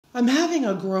I'm having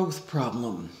a growth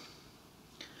problem.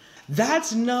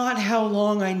 That's not how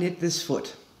long I knit this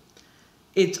foot.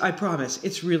 I promise,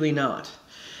 it's really not.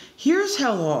 Here's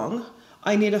how long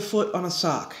I knit a foot on a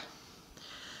sock.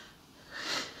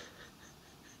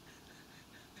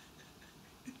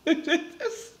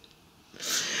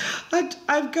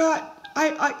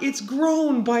 It's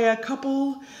grown by a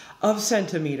couple of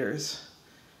centimeters.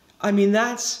 I mean,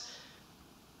 that's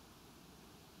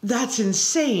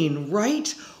insane,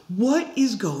 right? What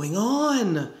is going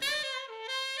on?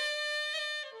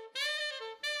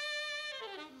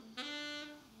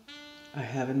 I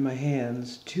have in my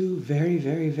hands two very,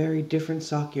 very, very different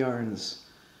sock yarns.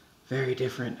 Very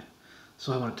different.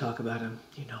 So I want to talk about them.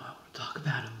 You know I want to talk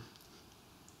about them.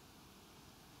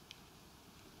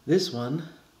 This one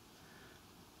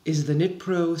is the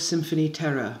KnitPro Symfonie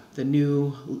Terra, the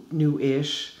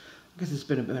new-ish, I guess it's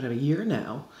been about a year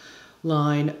now,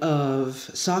 line of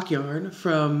sock yarn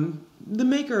from the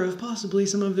maker of possibly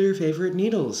some of their favorite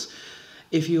needles,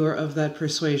 if you are of that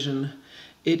persuasion.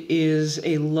 It is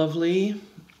a lovely,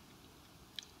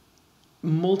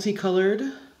 multicolored,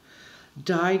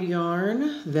 dyed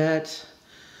yarn that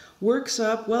works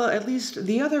up, well, at least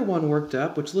the other one worked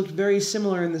up, which looked very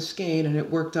similar in the skein, and it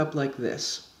worked up like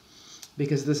this,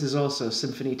 because this is also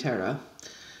Symfonie Terra.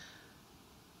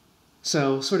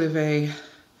 So, sort of a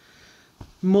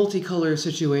multicolor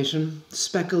situation,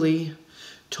 speckly,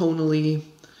 tonally.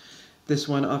 This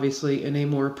one, obviously, in a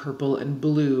more purple and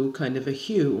blue kind of a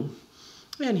hue.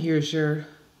 And here's your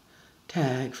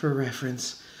tag for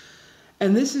reference.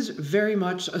 And this is very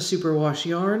much a superwash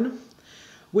yarn,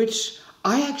 which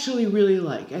I actually really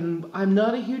like. And I'm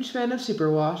not a huge fan of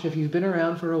superwash. If you've been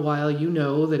around for a while, you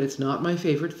know that it's not my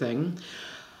favorite thing.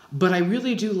 But I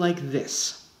really do like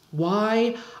this.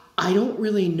 Why? I don't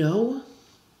really know.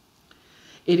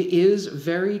 It is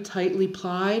very tightly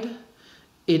plied.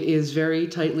 It is very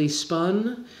tightly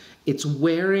spun. It's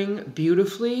wearing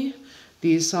beautifully.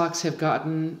 These socks have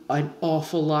gotten an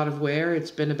awful lot of wear.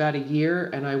 It's been about a year,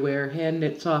 and I wear hand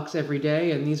knit socks every day,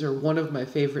 and these are one of my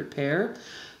favorite pair.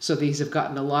 So these have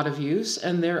gotten a lot of use,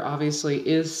 and there obviously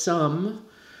is some...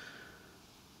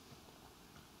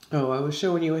 Oh, I was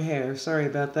showing you a hair. Sorry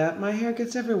about that. My hair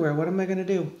gets everywhere. What am I going to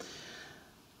do?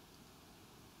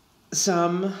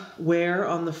 Some wear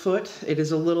on the foot. It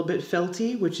is a little bit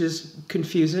felty, which is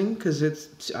confusing because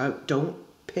it's... don't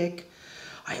pick.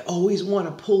 I always want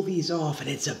to pull these off, and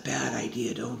it's a bad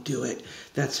idea. Don't do it.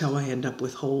 That's how I end up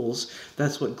with holes.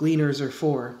 That's what gleaners are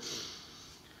for.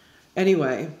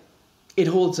 Anyway, it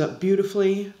holds up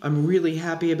beautifully. I'm really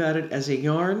happy about it as a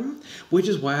yarn, which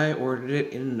is why I ordered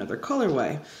it in another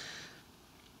colorway.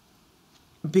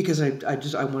 Because I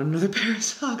want another pair of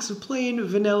socks, of plain,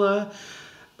 vanilla,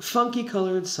 funky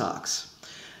colored socks.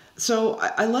 So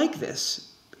I like this.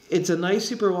 It's a nice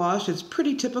superwash. It's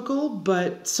pretty typical,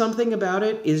 but something about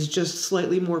it is just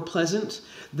slightly more pleasant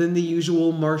than the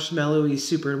usual marshmallowy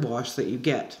superwash that you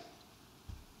get.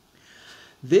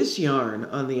 This yarn,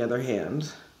 on the other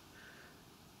hand,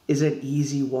 is an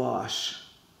easy wash.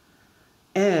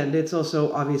 And it's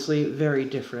also obviously very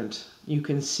different. You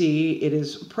can see it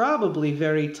is probably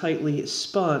very tightly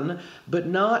spun, but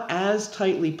not as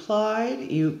tightly plied.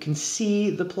 You can see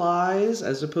the plies,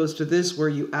 as opposed to this where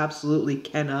you absolutely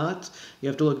cannot. You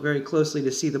have to look very closely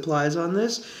to see the plies on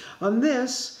this. On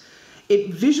this,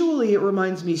 visually it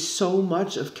reminds me so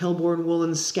much of Kelborn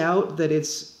Woolen Scout that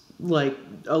it's like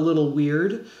a little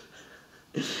weird.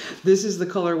 This is the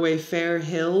colorway Fair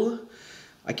Hill.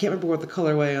 I can't remember what the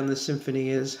colorway on this Symfonie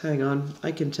is. Hang on,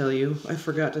 I can tell you. I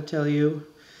forgot to tell you.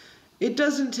 It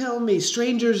doesn't tell me.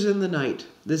 Strangers in the Night.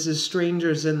 This is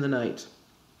Strangers in the Night.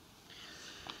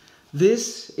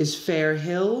 This is Fair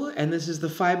Hill, and this is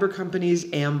the fiber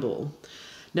company's Amble.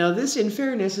 Now this, in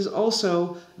fairness, is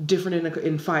also different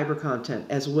in fiber content,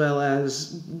 as well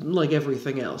as like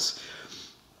everything else.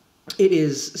 It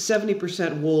is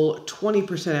 70% wool,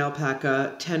 20%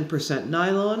 alpaca, 10%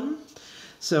 nylon.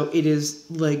 So it is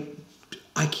like,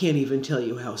 I can't even tell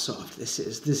you how soft this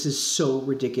is. This is so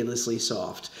ridiculously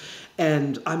soft.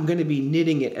 And I'm going to be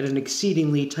knitting it at an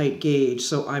exceedingly tight gauge.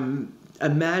 So I'm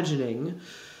imagining,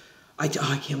 I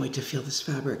can't wait to feel this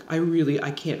fabric. I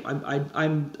can't,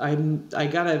 I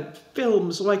gotta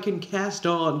film so I can cast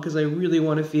on because I really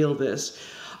want to feel this.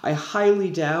 I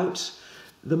highly doubt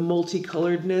the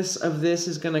multicoloredness of this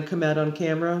is going to come out on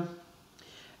camera.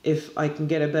 If I can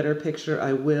get a better picture,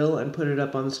 I will, and put it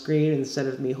up on screen instead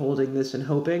of me holding this and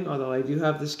hoping, although I do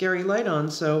have the scary light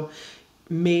on, so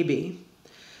maybe.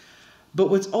 But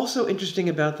what's also interesting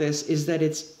about this is that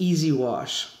it's easy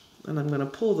wash. And I'm going to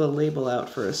pull the label out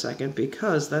for a second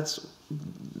because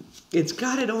it's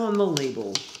got it on the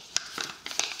label.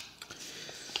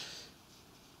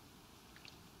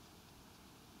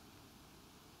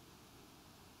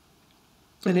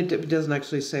 And it doesn't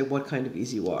actually say what kind of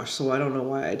easy wash, so I don't know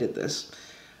why I did this.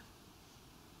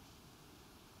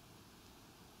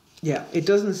 Yeah, it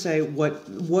doesn't say what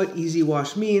easy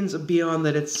wash means beyond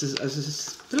that it's a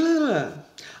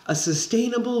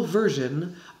sustainable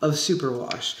version of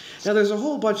superwash. Now, there's a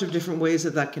whole bunch of different ways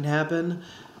that can happen.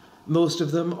 Most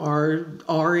of them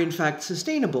are in fact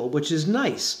sustainable, which is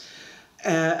nice.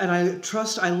 And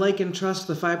I like and trust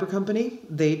the fiber company.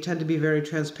 They tend to be very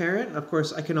transparent. Of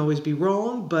course, I can always be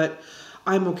wrong, but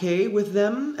I'm okay with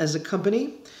them as a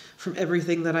company from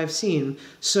everything that I've seen.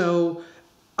 So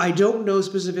I don't know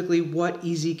specifically what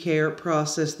Easy Care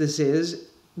process this is,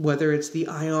 whether it's the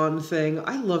ion thing.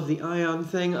 I love the ion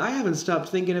thing. I haven't stopped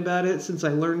thinking about it since I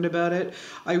learned about it.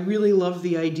 I really love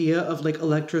the idea of like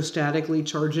electrostatically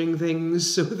charging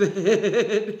things so that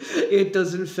it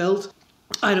doesn't felt.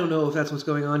 I don't know if that's what's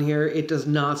going on here. It does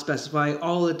not specify.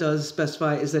 All it does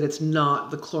specify is that it's not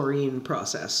the chlorine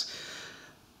process.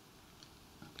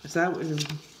 Is that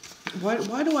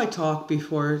why do I talk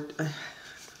before?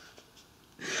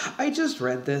 I just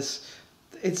read this.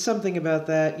 It's something about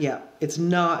that. Yeah, it's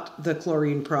not the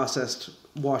chlorine processed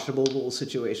washable wool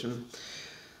situation.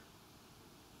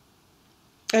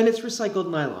 And it's recycled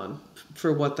nylon,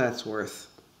 for what that's worth.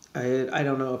 I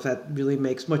don't know if that really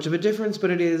makes much of a difference, but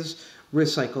it is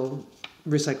recycled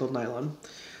nylon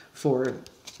for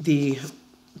the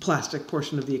plastic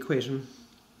portion of the equation.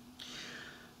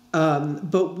 In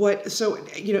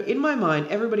my mind,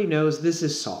 everybody knows this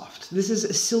is soft. This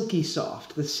is silky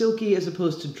soft. The silky as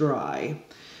opposed to dry,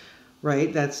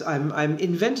 right? I'm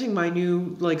inventing my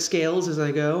new scales as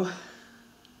I go.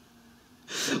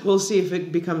 We'll see if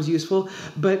it becomes useful.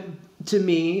 But to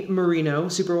me, merino,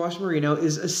 superwash merino,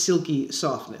 is a silky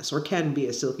softness, or can be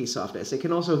a silky softness. It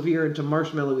can also veer into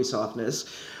marshmallowy softness,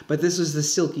 but this is the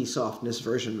silky softness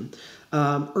version.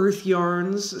 Earth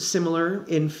yarns, similar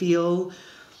in feel.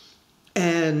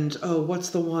 And, what's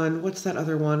that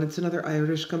other one? It's another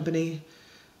Irish company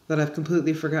that I've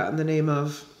completely forgotten the name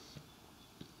of.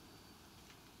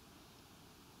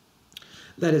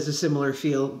 That is a similar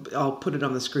feel. I'll put it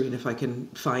on the screen if I can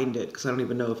find it, because I don't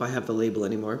even know if I have the label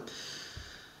anymore.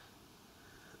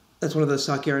 That's one of those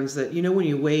sock yarns that, when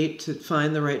you wait to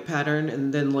find the right pattern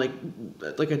and then like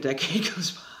a decade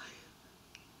goes by.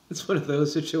 It's one of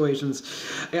those situations.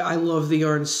 I love the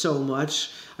yarn so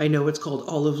much. I know it's called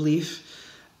olive leaf,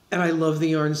 and I love the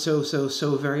yarn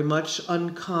so very much.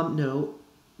 No,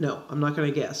 I'm not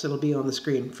going to guess. It'll be on the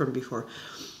screen from before.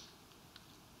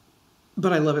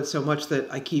 But I love it so much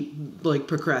that I keep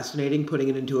procrastinating putting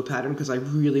it into a pattern because I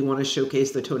really want to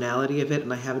showcase the tonality of it,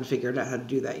 and I haven't figured out how to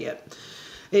do that yet.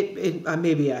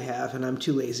 Maybe I have, and I'm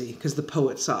too lazy, because the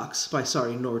Poet Socks by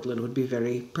Sari Nordlund would be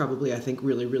probably, I think,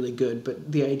 really, really good.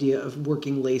 But the idea of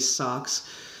working lace socks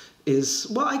is,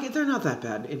 they're not that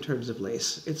bad in terms of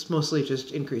lace. It's mostly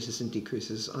just increases and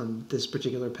decreases on this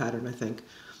particular pattern, I think.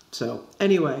 So,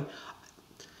 anyway,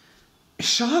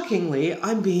 shockingly,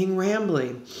 I'm being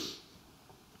rambling.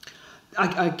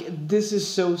 This is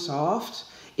so soft.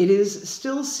 It is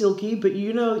still silky, but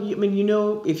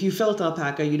if you felt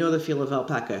alpaca, you know the feel of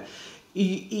alpaca.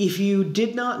 If you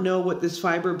did not know what this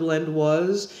fiber blend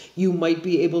was, you might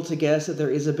be able to guess that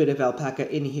there is a bit of alpaca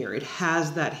in here. It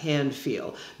has that hand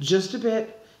feel, just a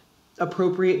bit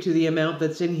appropriate to the amount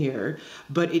that's in here,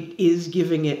 but it is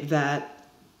giving it that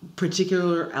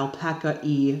particular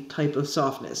alpaca-y type of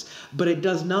softness, but it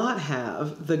does not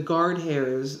have the guard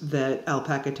hairs that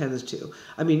alpaca tends to.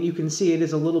 I mean, you can see it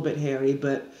is a little bit hairy,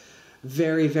 but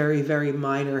very, very, very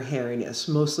minor hairiness.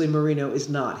 Mostly merino is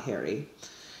not hairy.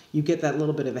 You get that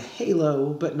little bit of a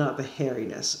halo, but not the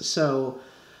hairiness. So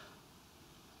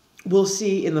we'll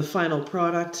see in the final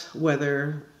product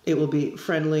whether it will be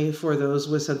friendly for those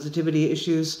with sensitivity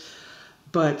issues,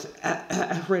 but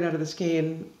right out of the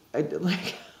skein, I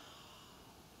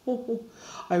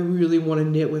really want to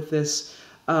knit with this.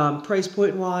 Price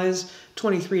point wise,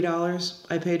 $23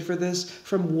 I paid for this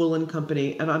from Wool &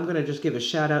 Company, and I'm going to just give a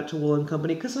shout out to Wool &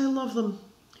 Company because I love them.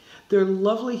 They're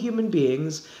lovely human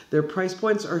beings. Their price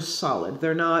points are solid.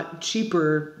 They're not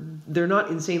cheaper. They're not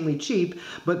insanely cheap,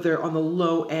 but they're on the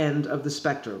low end of the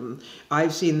spectrum.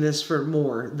 I've seen this for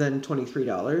more than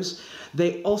 $23.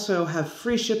 They also have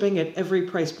free shipping at every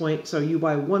price point. So you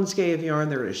buy one skein of yarn,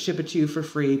 they're going to ship it to you for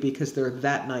free because they're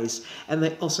that nice. And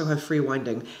they also have free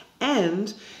winding.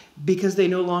 And because they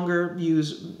no longer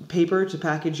use paper to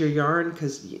package your yarn,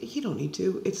 because you don't need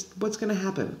to. It's what's going to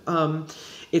happen.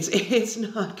 It's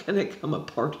not going to come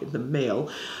apart in the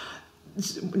mail.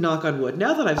 Knock on wood.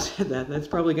 Now that I've said that, that's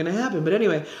probably going to happen. But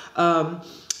anyway,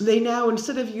 they now,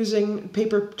 instead of using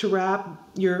paper to wrap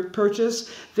your purchase,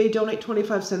 they donate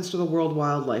 25 cents to the World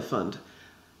Wildlife Fund.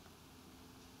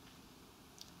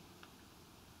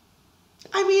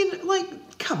 I mean,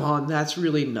 like, come on, that's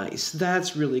really nice.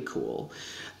 That's really cool.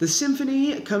 The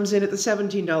Symfonie comes in at the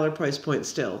 $17 price point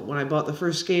still. When I bought the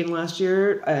first skein last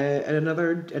year at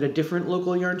a different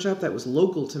local yarn shop that was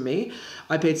local to me,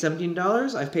 I paid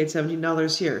 $17. I've paid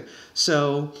 $17 here.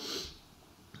 So,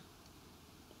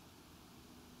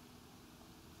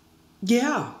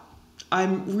 yeah,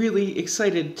 I'm really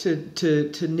excited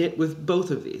to knit with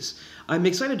both of these. I'm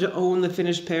excited to own the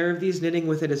finished pair of these. Knitting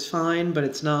with it is fine, but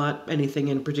it's not anything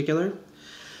in particular.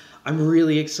 I'm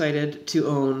really excited to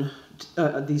own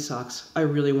these socks. I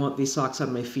really want these socks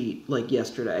on my feet, like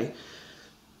yesterday.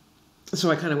 So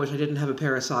I kind of wish I didn't have a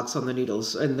pair of socks on the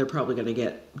needles, and they're probably going to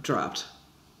get dropped.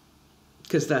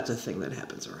 Because that's a thing that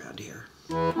happens around here.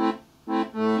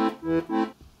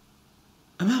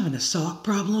 I'm having a sock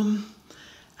problem,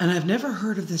 and I've never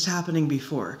heard of this happening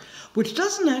before, which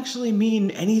doesn't actually mean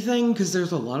anything, because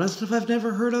there's a lot of stuff I've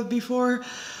never heard of before,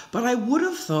 but I would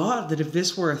have thought that if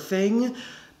this were a thing,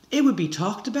 it would be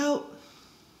talked about.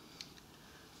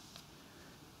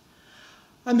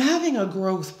 I'm having a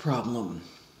growth problem.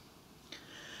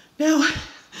 Now,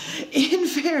 in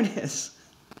fairness,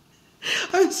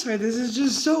 I'm sorry, this is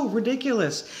just so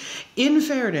ridiculous. In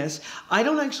fairness, I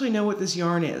don't actually know what this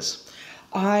yarn is.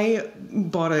 I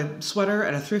bought a sweater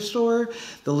at a thrift store.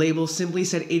 The label simply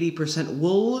said 80%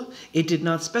 wool. It did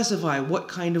not specify what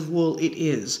kind of wool it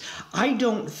is. I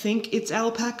don't think it's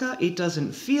alpaca. It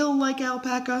doesn't feel like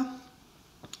alpaca.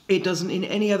 It doesn't in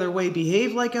any other way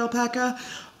behave like alpaca.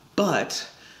 But,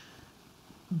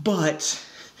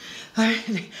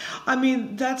 I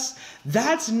mean, that's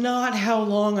not how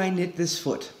long I knit this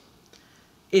foot.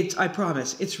 I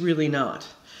promise, it's really not.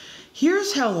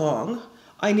 Here's how long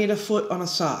I knit a foot on a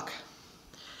sock.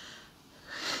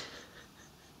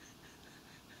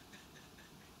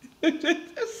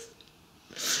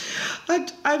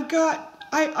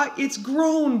 It's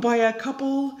grown by a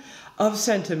couple of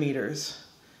centimeters.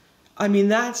 I mean,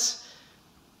 that's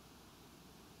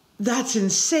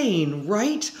insane,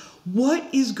 right? What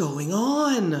is going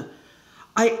on?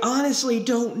 I honestly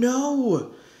don't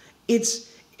know. That's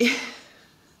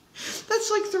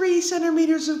like 3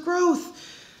 centimeters of growth.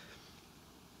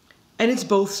 And it's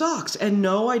both socks. And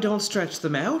no, I don't stretch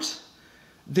them out.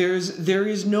 There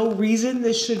is no reason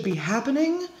this should be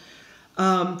happening.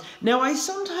 Now, I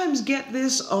sometimes get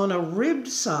this on a ribbed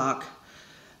sock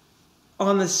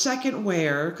on the second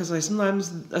wear, because I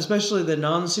sometimes, especially the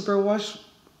non-superwash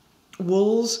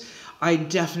wools, I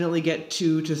definitely get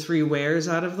 2 to 3 wears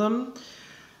out of them.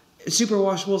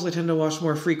 Superwash wools I tend to wash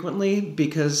more frequently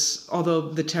because, although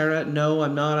the Terra, no,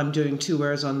 I'm not. I'm doing 2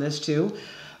 wears on this too.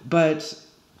 But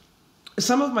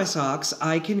some of my socks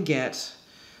I can get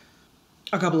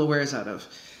a couple of wears out of.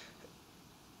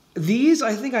 These,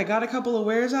 I think I got a couple of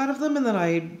wears out of them, and then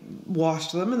I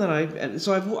washed them, and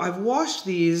so I've washed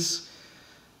these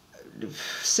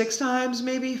 6 times,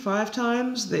 maybe 5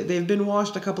 times. They've been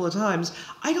washed a couple of times.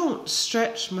 I don't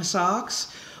stretch my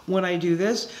socks when I do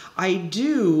this. I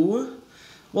do,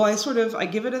 well, I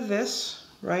give it a this,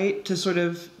 right, to sort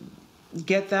of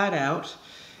get that out,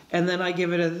 and then I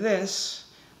give it a this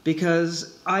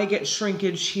because I get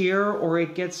shrinkage here, or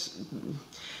it gets,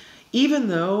 even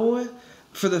though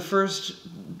for the first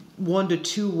 1 to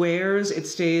 2 wears it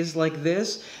stays like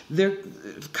this, there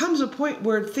comes a point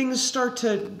where things start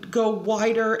to go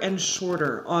wider and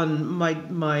shorter on my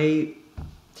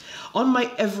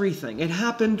everything. It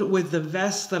happened with the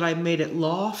vest that I made at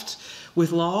Loft,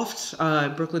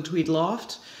 Brooklyn Tweed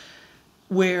Loft,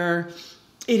 where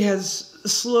it has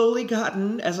slowly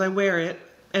gotten, as I wear it,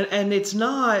 and it's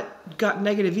not got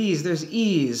negative ease, there's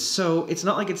ease, so it's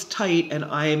not like it's tight and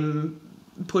I'm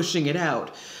pushing it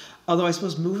out. Although I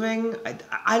suppose moving,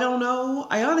 I don't know.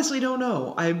 I honestly don't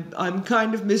know. I'm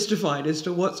kind of mystified as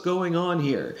to what's going on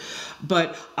here.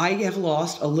 But I have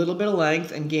lost a little bit of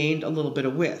length and gained a little bit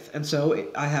of width. And so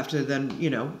I have to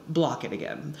then, block it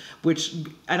again.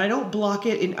 And I don't block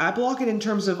it, I block it in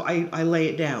terms of I lay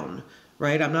it down,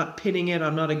 right? I'm not pinning it,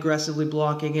 I'm not aggressively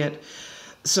blocking it.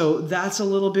 So that's a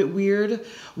little bit weird.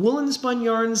 Woolen spun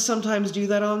yarns sometimes do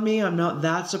that on me. I'm not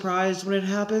that surprised when it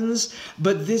happens,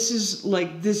 but this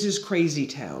is crazy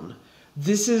town.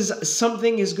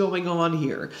 Something is going on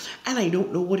here, and I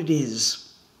don't know what it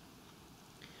is.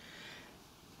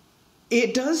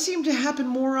 It does seem to happen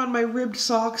more on my ribbed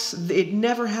socks. It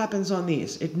never happens on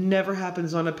these. It never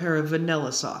happens on a pair of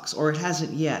vanilla socks, or it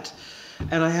hasn't yet.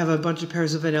 And I have a bunch of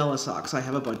pairs of vanilla socks. I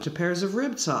have a bunch of pairs of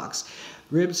ribbed socks.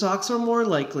 Ribbed socks are more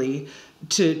likely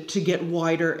to get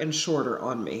wider and shorter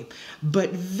on me. But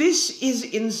this is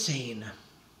insane.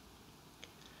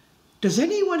 Does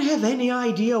anyone have any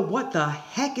idea what the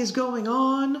heck is going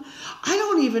on? I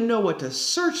don't even know what to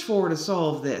search for to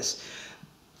solve this.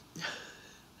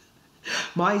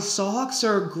 My socks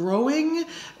are growing?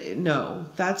 No,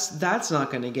 that's not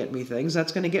going to get me things.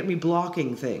 That's going to get me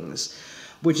blocking things,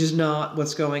 which is not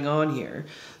what's going on here.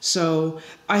 So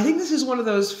I think this is one of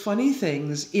those funny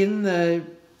things in the...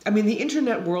 I mean, the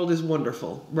internet world is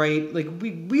wonderful, right? Like,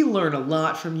 we learn a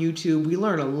lot from YouTube. We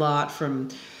learn a lot from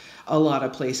a lot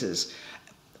of places.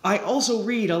 I also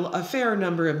read a fair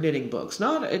number of knitting books.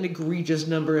 Not an egregious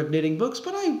number of knitting books,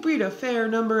 but I read a fair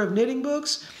number of knitting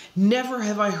books. Never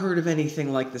have I heard of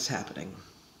anything like this happening.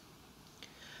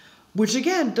 Which,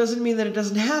 again, doesn't mean that it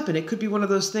doesn't happen. It could be one of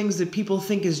those things that people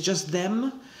think is just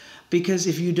them, because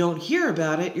if you don't hear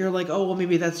about it, you're like, oh, well,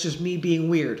 maybe that's just me being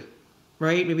weird.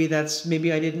 Right? Maybe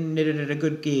I didn't knit it at a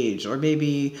good gauge, or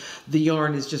maybe the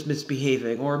yarn is just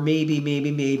misbehaving, or maybe,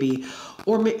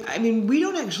 I mean, we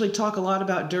don't actually talk a lot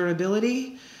about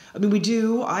durability. I mean,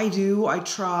 I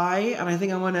try, and I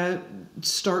think I want to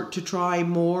start to try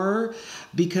more,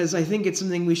 because I think it's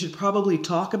something we should probably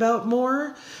talk about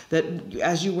more, that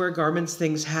as you wear garments,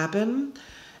 things happen,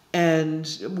 and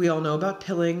we all know about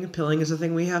pilling. Pilling is a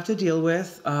thing we have to deal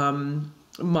with.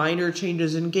 Minor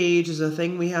changes in gauge is a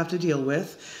thing we have to deal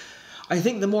with. I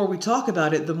think the more we talk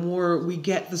about it, the more we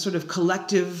get the sort of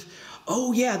collective,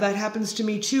 oh yeah, that happens to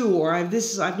me too, or I've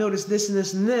noticed this and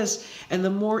this and this, and the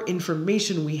more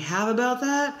information we have about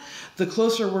that, the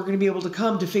closer we're going to be able to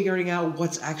come to figuring out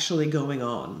what's actually going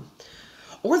on.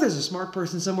 Or there's a smart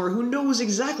person somewhere who knows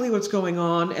exactly what's going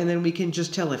on, and then we can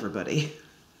just tell everybody.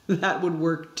 That would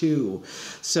work too.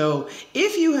 So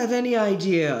if you have any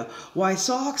idea why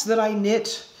socks that I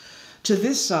knit to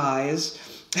this size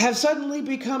have suddenly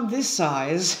become this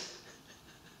size,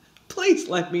 please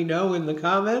let me know in the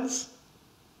comments.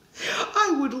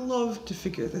 I would love to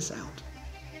figure this out.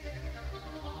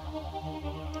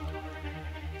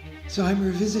 So I'm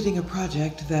revisiting a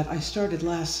project that I started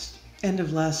end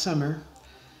of last summer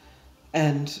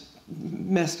and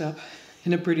messed up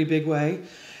in a pretty big way,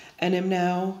 and am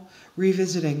now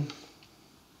revisiting.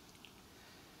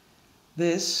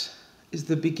 This is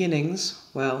the beginnings,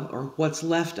 well, or what's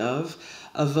left of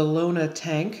a Vilonia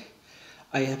tank.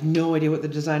 I have no idea what the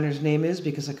designer's name is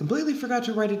because I completely forgot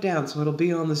to write it down, so it'll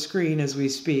be on the screen as we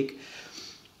speak.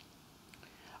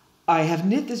 I have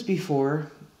knit this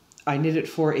before. I knit it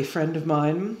for a friend of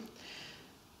mine,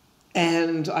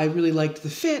 and I really liked the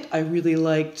fit. I really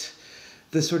liked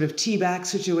the sort of tea-back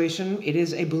situation. It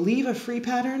is, I believe, a free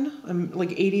pattern. I'm like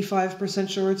 85%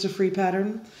 sure it's a free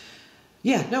pattern.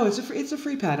 Yeah, no, it's a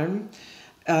free pattern.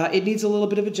 It needs a little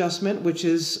bit of adjustment, which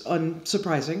is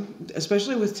unsurprising,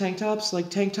 especially with tank tops. Like,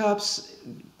 tank tops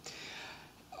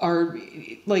are,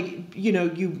 like, you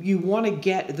know, you want to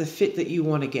get the fit that you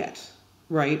want to get,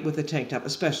 right, with a tank top,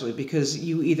 especially because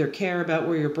you either care about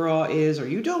where your bra is or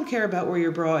you don't care about where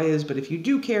your bra is, but if you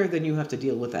do care, then you have to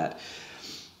deal with that.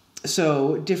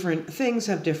 So different things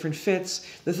have different fits.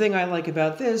 The thing I like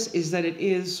about this is that it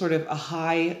is sort of a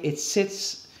high, it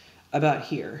sits about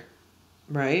here,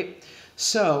 right?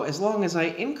 So as long as I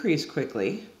increase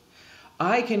quickly,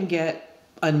 I can get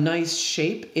a nice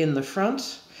shape in the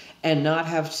front and not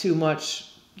have too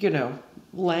much, you know,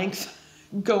 length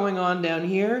going on down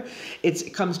here.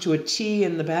 It comes to a T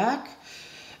in the back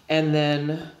and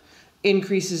then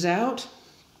increases out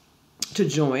to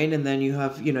join, and then you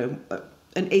have, you know,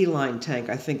 an A-line tank,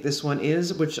 I think this one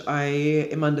is, which I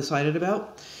am undecided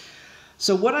about.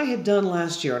 So what I had done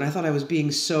last year, and I thought I was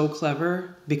being so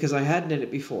clever because I had knit it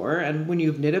before, and when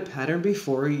you've knit a pattern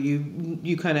before,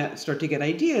 you kind of start to get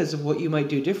ideas of what you might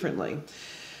do differently.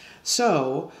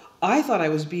 So I thought I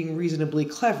was being reasonably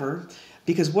clever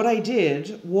because what I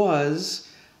did was,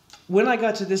 when I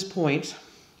got to this point,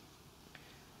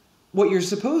 what you're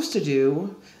supposed to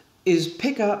do is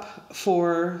pick up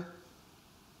for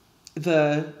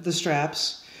the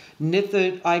straps, knit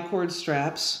the I-cord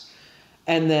straps,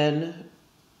 and then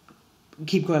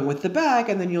keep going with the back,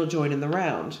 and then you'll join in the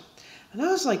round. And I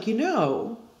was like, you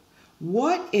know,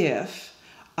 what if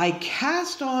I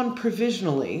cast on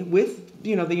provisionally with,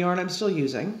 you know, the yarn I'm still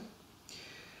using,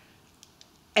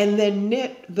 and then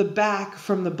knit the back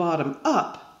from the bottom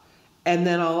up, and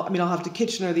then I'll have to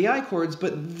Kitchener the I-cords,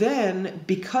 but then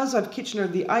because I've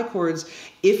Kitchenered the I-cords,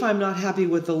 if I'm not happy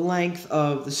with the length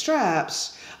of the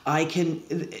straps,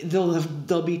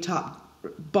 they'll be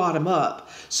bottom up,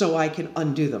 so I can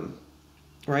undo them,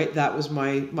 right? That was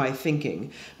my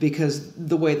thinking, because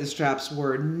the way the straps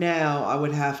were now, I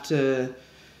would have to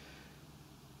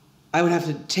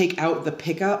take out the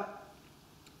pickup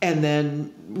and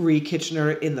then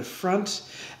re-Kitchener in the front.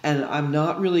 And I'm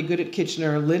not really good at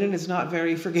Kitchener. Linen is not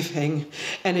very forgiving,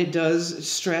 and it does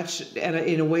stretch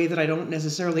in a way that I don't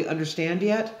necessarily understand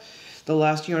yet. The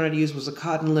last yarn I'd used was a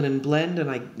cotton linen blend,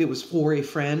 and it was for a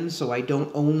friend, so I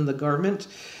don't own the garment.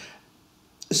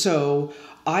 So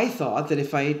I thought that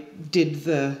if I did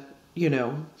the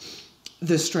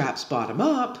straps bottom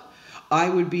up, I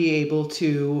would be able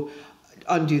to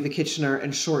undo the Kitchener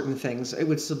and shorten things. It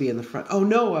would still be in the front. Oh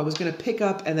no, I was going to pick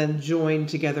up and then join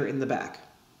together in the back,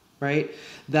 right?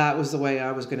 That was the way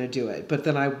I was going to do it. But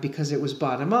then because it was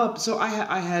bottom up, so I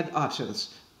had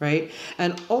options, right?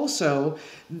 And also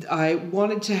I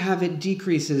wanted to have it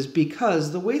decreases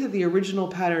because the way that the original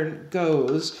pattern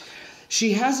goes,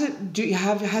 she has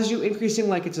you increasing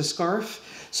like it's a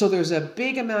scarf. So there's a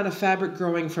big amount of fabric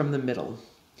growing from the middle,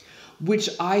 which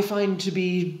I find to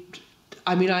be,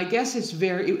 I mean, I guess it's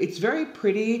very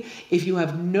pretty if you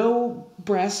have no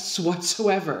breasts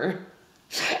whatsoever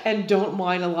and don't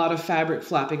mind a lot of fabric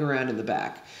flapping around in the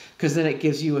back, because then it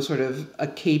gives you a sort of a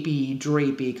capey,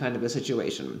 drapey kind of a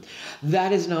situation.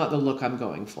 That is not the look I'm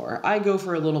going for. I go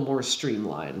for a little more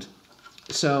streamlined.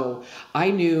 So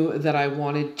I knew that I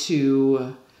wanted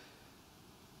to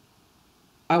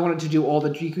do all the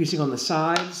decreasing on the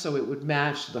sides so it would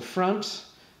match the front,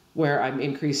 where I'm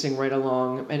increasing right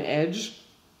along an edge.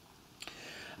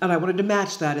 And I wanted to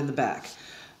match that in the back.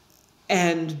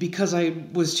 And because I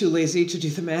was too lazy to do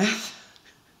the math,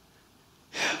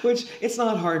 which it's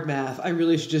not hard math, I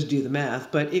really should just do the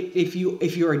math, but if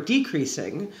you are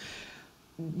decreasing,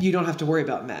 you don't have to worry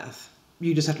about math.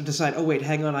 You just have to decide, oh wait,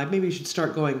 hang on, maybe you should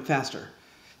start going faster,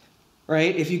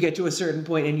 right? If you get to a certain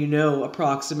point and you know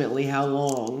approximately how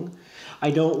long, I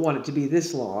don't want it to be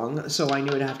this long, so I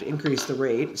knew I'd have to increase the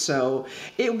rate. So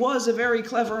it was a very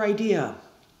clever idea.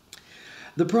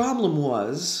 The problem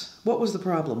was, what was the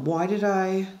problem? Why did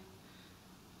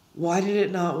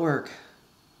it not work?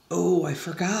 Oh, I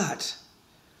forgot.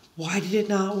 Why did it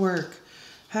not work?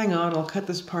 Hang on, I'll cut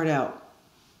this part out.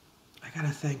 I gotta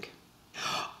think.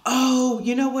 Oh,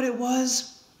 you know what it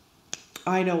was?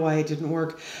 I know why it didn't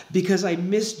work. Because I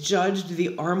misjudged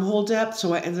the armhole depth,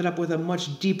 so I ended up with a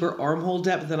much deeper armhole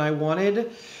depth than I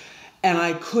wanted, and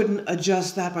I couldn't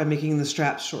adjust that by making the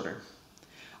straps shorter.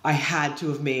 I had to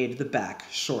have made the back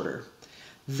shorter.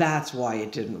 That's why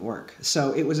it didn't work.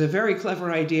 So it was a very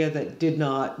clever idea that did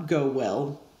not go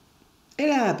well.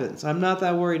 It happens. I'm not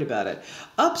that worried about it.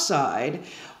 Upside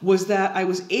was that I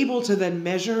was able to then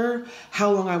measure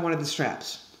how long I wanted the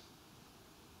straps,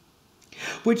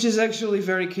 which is actually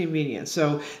very convenient.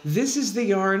 So this is the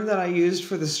yarn that I used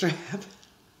for the strap.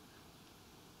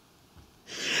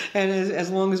 And as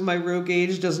long as my row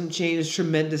gauge doesn't change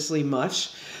tremendously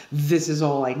much, this is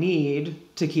all I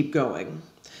need to keep going.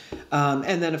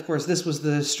 And then, of course, this was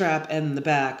the strap and the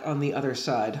back on the other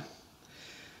side.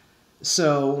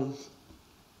 So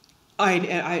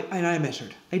I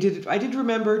measured. I did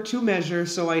remember to measure,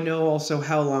 so I know also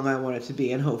how long I want it to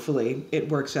be, and hopefully it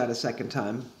works out a second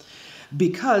time.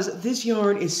 Because this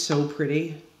yarn is so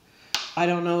pretty. I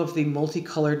don't know if the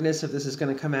multicoloredness of this is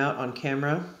going to come out on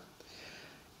camera.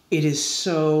 It is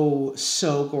so,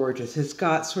 so gorgeous. It's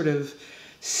got sort of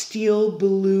steel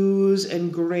blues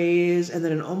and grays and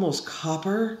then an almost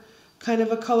copper kind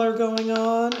of a color going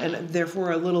on, and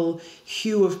therefore a little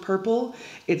hue of purple.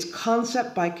 It's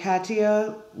concept by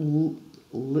Katia,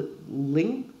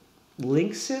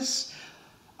 Lincys.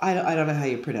 I don't know how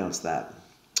you pronounce that.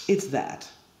 It's that.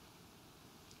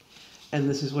 And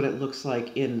this is what it looks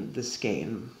like in the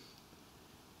skein.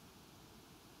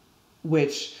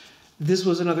 Which, this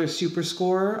was another super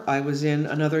score. I was in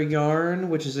Another Yarn,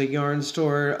 which is a yarn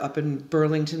store up in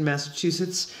Burlington,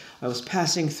 Massachusetts. I was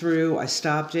passing through, I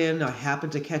stopped in, I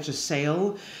happened to catch a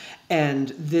sale, and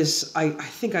this, I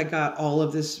think I got all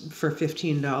of this for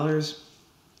 $15.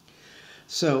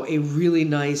 So a really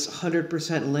nice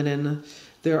 100% linen.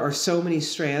 There are so many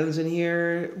strands in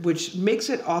here, which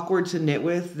makes it awkward to knit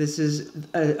with. This is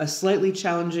a slightly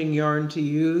challenging yarn to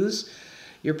use.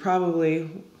 You're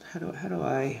probably, how do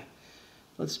I,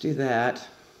 let's do that.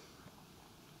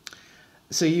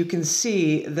 So you can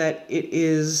see that it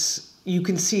is, you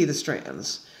can see the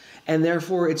strands, and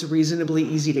therefore it's reasonably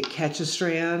easy to catch a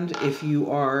strand if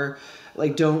you are,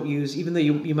 like, don't use, even though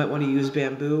you might want to use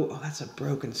bamboo. Oh, that's a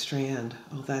broken strand.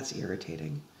 Oh, that's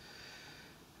irritating.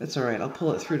 That's all right. I'll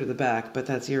pull it through to the back, but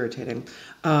that's irritating.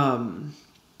 I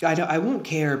won't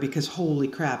care because holy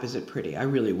crap, is it pretty. I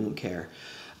really won't care.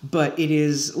 But it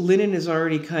is, linen is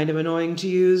already kind of annoying to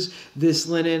use. This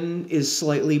linen is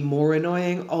slightly more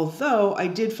annoying, although I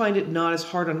did find it not as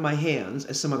hard on my hands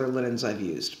as some other linens I've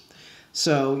used.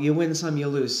 So you win some, you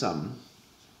lose some.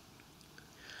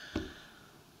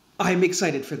 I'm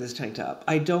excited for this tank top.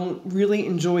 I don't really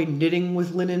enjoy knitting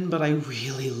with linen, but I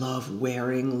really love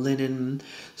wearing linen.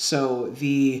 So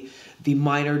the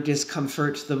minor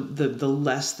discomfort, the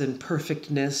less than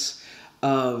perfectness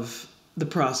of the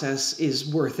process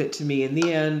is worth it to me in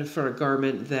the end for a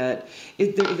garment that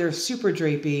they're super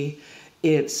drapey.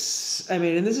 I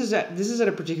mean, and this is at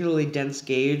a particularly dense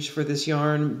gauge for this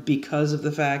yarn because of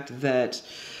the fact that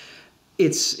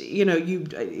it's,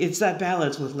 it's that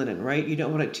balance with linen, right? You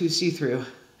don't want it too see-through,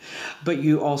 but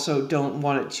you also don't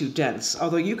want it too dense.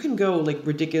 Although you can go like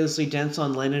ridiculously dense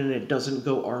on linen and it doesn't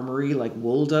go armory like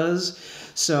wool does.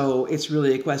 So it's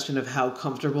really a question of how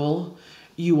comfortable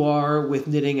you are with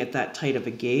knitting at that tight of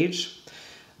a gauge.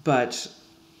 But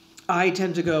I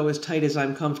tend to go as tight as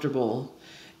I'm comfortable,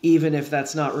 even if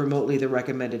that's not remotely the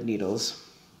recommended needles.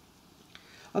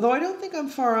 Although I don't think I'm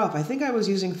far off. I think I was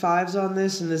using 5s on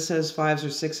this, and this says 5s or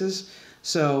 6s,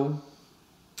 so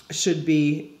should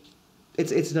be,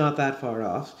 it's not that far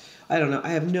off. I don't know.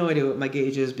 I have no idea what my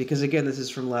gauge is because, again, this is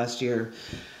from last year,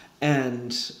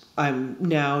 and I'm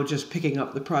now just picking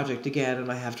up the project again,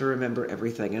 and I have to remember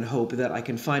everything and hope that I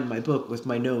can find my book with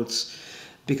my notes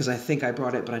because I think I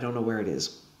brought it, but I don't know where it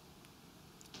is.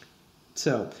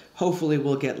 So hopefully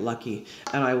we'll get lucky,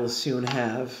 and I will soon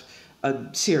have a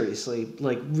seriously,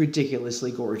 like,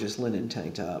 ridiculously gorgeous linen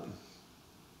tank top.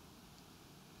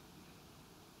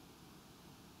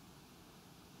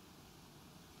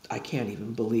 I can't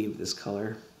even believe this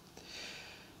color.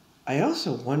 I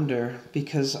also wonder,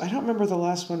 because I don't remember the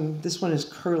last one, this one is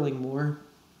curling more.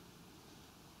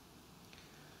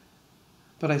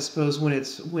 But I suppose when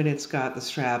it's got the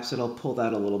straps, it'll pull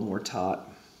that a little more taut.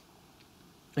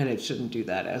 And it shouldn't do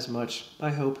that as much, I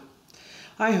hope.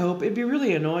 I hope. It'd be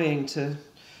really annoying to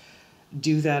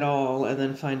do that all and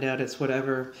then find out it's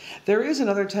whatever. There is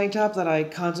another tank top that I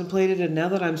contemplated, and now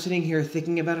that I'm sitting here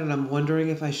thinking about it, I'm wondering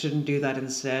if I shouldn't do that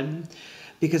instead.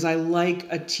 Because I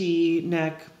like a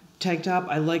T-neck tank top.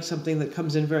 I like something that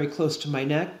comes in very close to my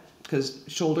neck, because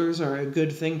shoulders are a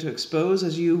good thing to expose.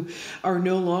 As you are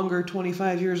no longer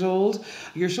 25 years old,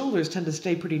 your shoulders tend to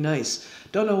stay pretty nice.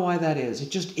 Don't know why that is.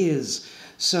 It just is.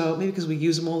 So maybe because we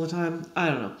use them all the time. I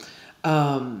don't know.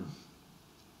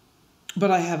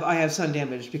 But I have sun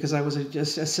damage because I was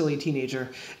just a silly teenager,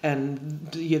 and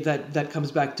that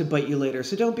comes back to bite you later.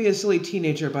 So don't be a silly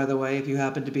teenager, by the way, if you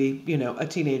happen to be, a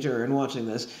teenager and watching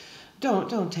this.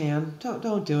 Don't tan.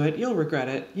 Don't do it. You'll regret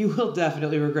it. You will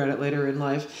definitely regret it later in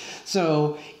life.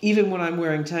 So even when I'm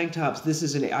wearing tank tops,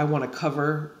 I want to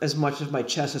cover as much of my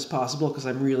chest as possible because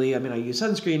I use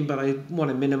sunscreen, but I want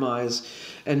to minimize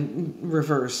and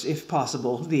reverse, if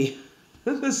possible, the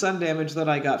sun damage that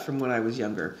I got from when I was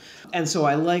younger. And so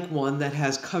I like one that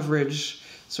has coverage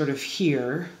sort of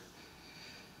here.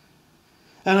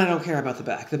 And I don't care about the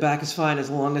back. The back is fine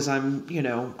as long as I'm,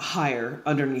 higher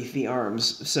underneath the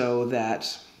arms so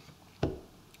that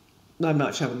I'm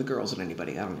not shoving the girls at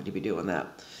anybody. I don't need to be doing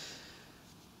that.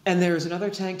 And there's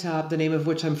another tank top, the name of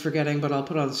which I'm forgetting, but I'll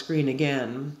put on screen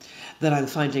again, that I'm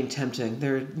finding tempting.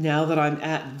 Now that I'm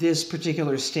at this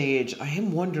particular stage, I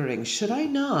am wondering, should I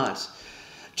not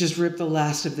just rip the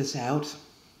last of this out?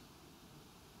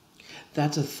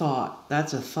 That's a thought.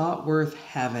 That's a thought worth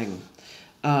having.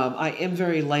 I am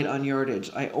very light on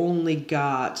yardage. I only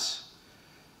got,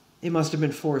 it must have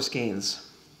been 4 skeins.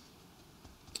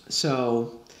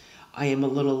 So I am a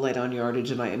little light on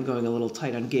yardage and I am going a little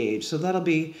tight on gauge. So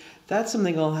that's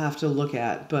something I'll have to look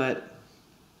at, but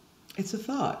it's a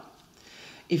thought.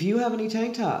 If you have any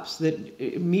tank tops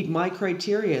that meet my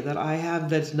criteria that I have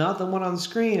that's not the one on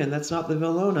screen and that's not the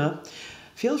Vilonia,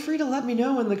 feel free to let me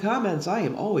know in the comments. I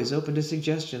am always open to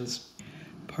suggestions.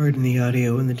 Pardon the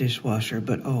audio in the dishwasher,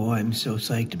 but oh, I'm so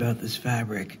psyched about this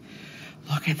fabric.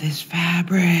 Look at this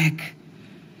fabric.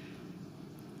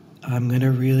 I'm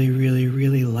gonna really, really,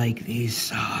 really like these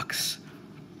socks.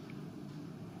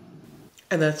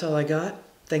 And that's all I got.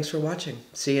 Thanks for watching.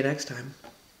 See you next time.